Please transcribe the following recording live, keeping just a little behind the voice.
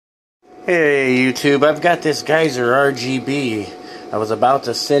Hey YouTube, I've got this Geyser RGB. I was about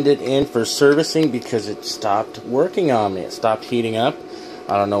to send it in for servicing because it stopped working on me. It stopped heating up.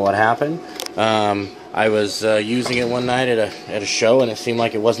 I don't know what happened. I was using it one night at a show, and it seemed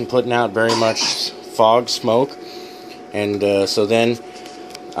like it wasn't putting out very much fog smoke. And so then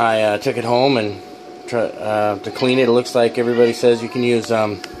I took it home and to clean it. It looks like everybody says you can use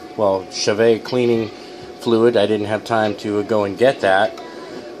CHAUVET cleaning fluid. I didn't have time to go and get that.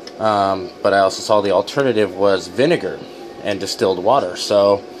 But I also saw the alternative was vinegar and distilled water.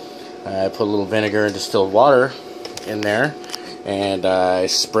 So I put a little vinegar and distilled water in there, and I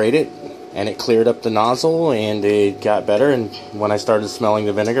sprayed it, and it cleared up the nozzle, and it got better. And when I started smelling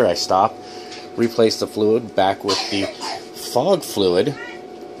the vinegar, I stopped, replaced the fluid back with the fog fluid,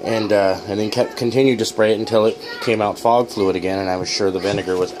 and then continued to spray it until it came out fog fluid again, and I was sure the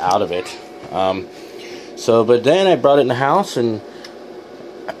vinegar was out of it. But then I brought it in the house, and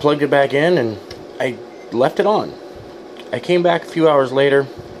I plugged it back in, and I left it on. I came back a few hours later,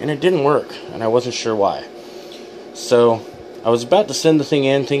 and it didn't work, and I wasn't sure why. So I was about to send the thing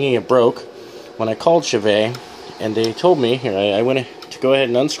in thinking it broke when I called CHAUVET, and they told me, I went to go ahead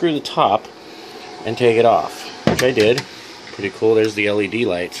and unscrew the top and take it off, which I did. Pretty cool. There's the LED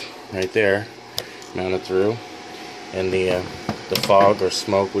lights right there mounted through, and the fog or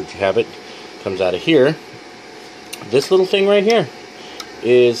smoke, would you have it, comes out of here. This little thing right here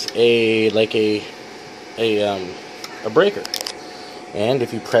is a breaker, and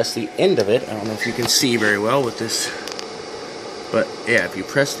if you press the end of it, I don't know if you can see very well with this, but yeah, if you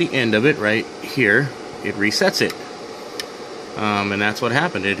press the end of it right here, it resets it, and that's what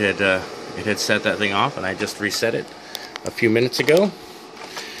happened. It had set that thing off, and I just reset it a few minutes ago,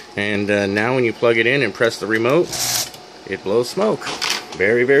 and now when you plug it in and press the remote, it blows smoke.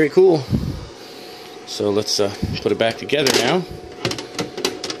 Very, very cool. So let's put it back together now.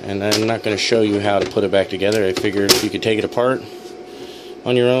 And I'm not going to show you how to put it back together. I figured if you could take it apart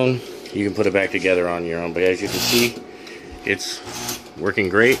on your own, you can put it back together on your own. But as you can see, it's working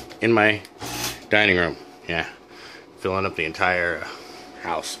great in my dining room. Yeah, filling up the entire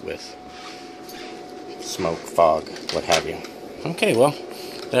house with smoke, fog, what have you. Okay, well,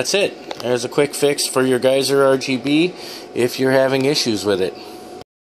 that's it. There's a quick fix for your Geyser RGB if you're having issues with it.